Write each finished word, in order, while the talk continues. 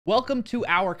Welcome to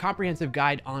our comprehensive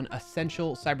guide on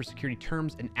essential cybersecurity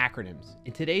terms and acronyms.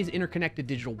 In today's interconnected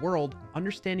digital world,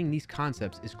 understanding these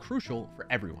concepts is crucial for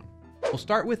everyone. We'll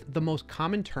start with the most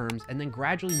common terms and then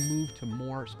gradually move to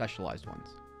more specialized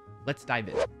ones. Let's dive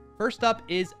in. First up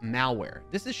is malware.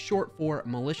 This is short for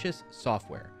malicious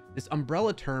software. This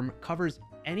umbrella term covers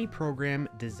any program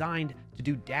designed to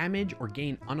do damage or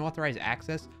gain unauthorized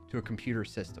access to a computer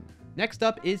system. Next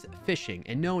up is phishing.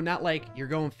 And no, not like you're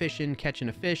going fishing, catching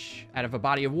a fish out of a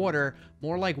body of water,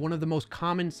 more like one of the most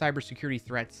common cybersecurity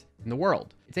threats in the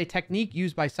world. It's a technique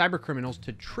used by cybercriminals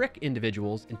to trick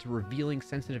individuals into revealing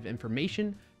sensitive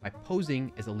information by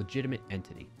posing as a legitimate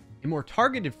entity. A more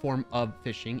targeted form of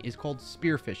phishing is called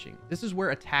spear phishing. This is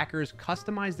where attackers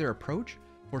customize their approach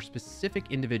for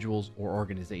specific individuals or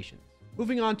organizations.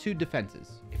 Moving on to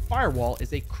defenses. A firewall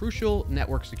is a crucial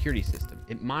network security system.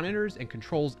 It monitors and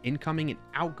controls incoming and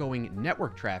outgoing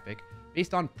network traffic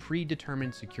based on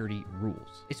predetermined security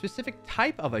rules. A specific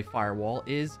type of a firewall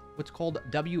is what's called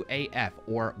WAF,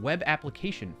 or Web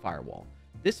Application Firewall.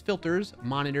 This filters,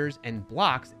 monitors, and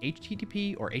blocks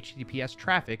HTTP or HTTPS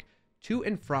traffic to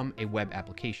and from a web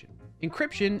application.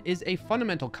 Encryption is a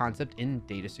fundamental concept in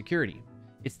data security.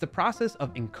 It's the process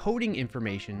of encoding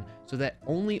information so that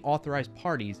only authorized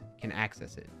parties can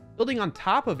access it. Building on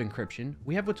top of encryption,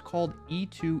 we have what's called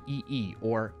E2EE,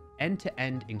 or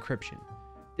end-to-end encryption.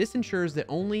 This ensures that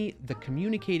only the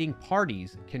communicating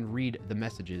parties can read the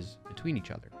messages between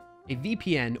each other. A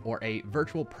VPN, or a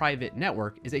virtual private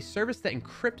network, is a service that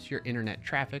encrypts your internet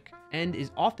traffic and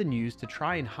is often used to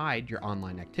try and hide your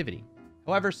online activity.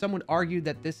 However, some would argue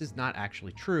that this is not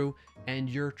actually true, and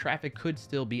your traffic could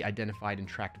still be identified and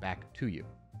tracked back to you.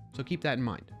 So keep that in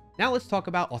mind. Now let's talk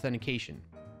about authentication.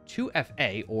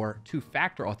 2FA, or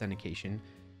two-factor authentication,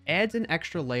 adds an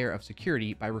extra layer of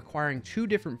security by requiring two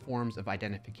different forms of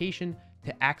identification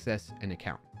to access an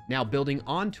account. Now, building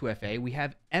on 2FA, we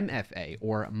have MFA,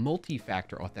 or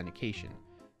multi-factor authentication.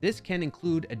 This can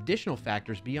include additional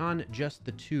factors beyond just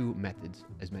the two methods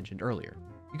as mentioned earlier.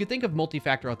 You could think of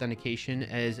multi-factor authentication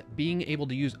as being able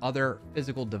to use other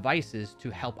physical devices to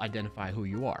help identify who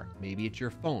you are. Maybe it's your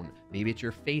phone, maybe it's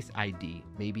your Face ID,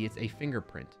 maybe it's a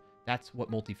fingerprint. That's what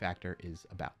multi-factor is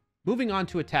about. Moving on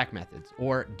to attack methods,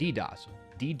 or DDoS,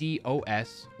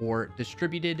 or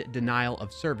Distributed Denial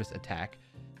of Service Attack.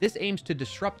 This aims to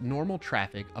disrupt normal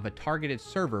traffic of a targeted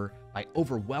server by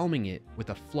overwhelming it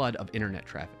with a flood of internet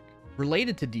traffic.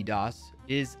 Related to DDoS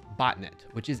is Botnet,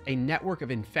 which is a network of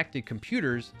infected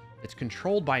computers that's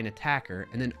controlled by an attacker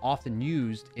and then often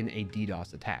used in a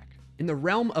DDoS attack. In the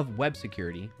realm of web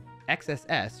security,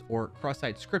 XSS, or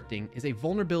cross-site scripting, is a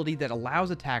vulnerability that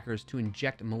allows attackers to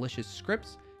inject malicious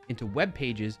scripts into web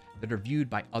pages that are viewed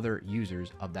by other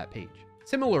users of that page.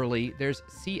 Similarly, there's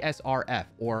CSRF,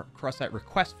 or cross-site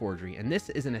request forgery, and this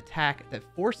is an attack that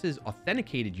forces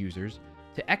authenticated users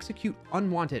to execute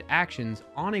unwanted actions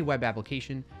on a web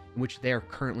application in which they are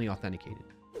currently authenticated.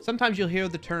 Sometimes you'll hear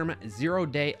the term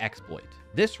zero-day exploit.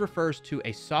 This refers to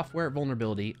a software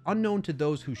vulnerability unknown to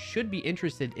those who should be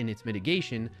interested in its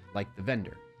mitigation, like the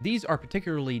vendor. These are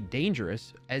particularly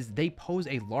dangerous as they pose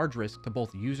a large risk to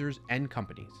both users and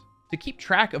companies. To keep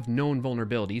track of known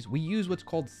vulnerabilities, we use what's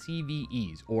called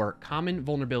CVEs, or Common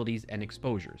Vulnerabilities and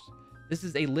Exposures. This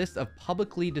is a list of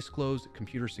publicly disclosed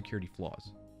computer security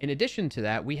flaws. In addition to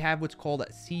that, we have what's called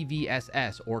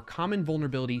CVSS, or Common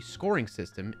Vulnerability Scoring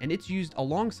System, and it's used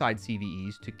alongside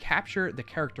CVEs to capture the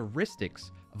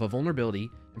characteristics of a vulnerability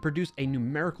and produce a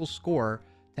numerical score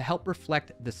to help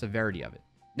reflect the severity of it.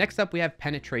 Next up, we have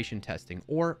penetration testing,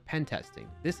 or pen testing.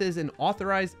 This is an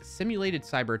authorized simulated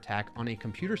cyber attack on a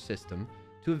computer system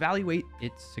to evaluate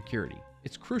its security.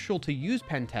 It's crucial to use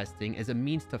pen testing as a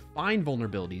means to find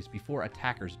vulnerabilities before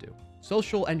attackers do.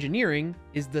 Social engineering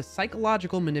is the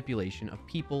psychological manipulation of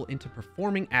people into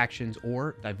performing actions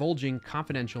or divulging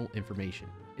confidential information.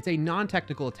 It's a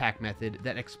non-technical attack method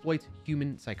that exploits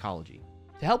human psychology.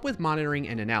 To help with monitoring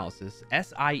and analysis,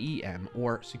 SIEM,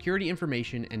 or Security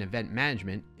Information and Event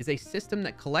Management, is a system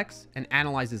that collects and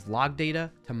analyzes log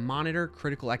data to monitor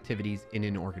critical activities in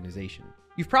an organization.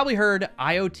 You've probably heard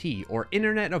IoT, or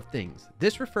Internet of Things.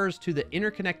 This refers to the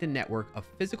interconnected network of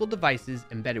physical devices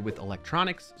embedded with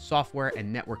electronics, software,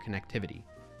 and network connectivity.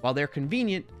 While they're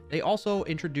convenient, they also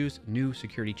introduce new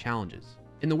security challenges.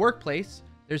 In the workplace,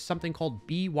 there's something called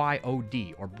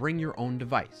BYOD, or Bring Your Own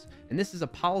Device, and this is a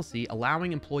policy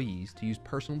allowing employees to use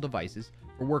personal devices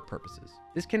for work purposes.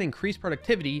 This can increase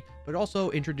productivity, but also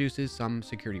introduces some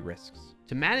security risks.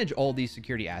 To manage all these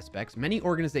security aspects, many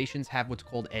organizations have what's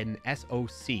called an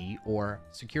SOC, or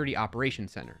Security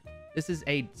Operations Center. This is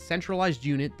a centralized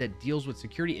unit that deals with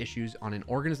security issues on an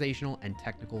organizational and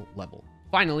technical level.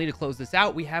 Finally, to close this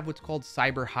out, we have what's called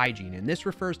cyber hygiene, and this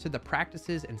refers to the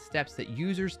practices and steps that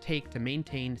users take to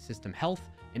maintain system health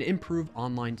and improve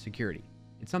online security.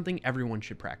 It's something everyone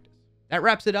should practice. That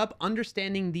wraps it up.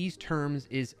 Understanding these terms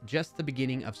is just the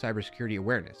beginning of cybersecurity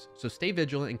awareness, so stay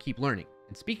vigilant and keep learning.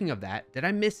 And speaking of that, did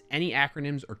I miss any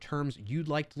acronyms or terms you'd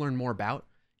like to learn more about?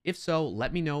 If so,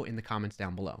 let me know in the comments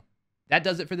down below. That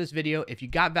does it for this video. If you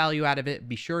got value out of it,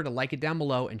 be sure to like it down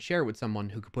below and share it with someone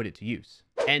who could put it to use.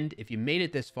 And if you made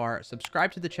it this far,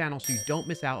 subscribe to the channel so you don't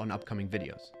miss out on upcoming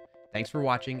videos. Thanks for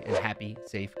watching and happy,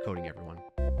 safe coding, everyone.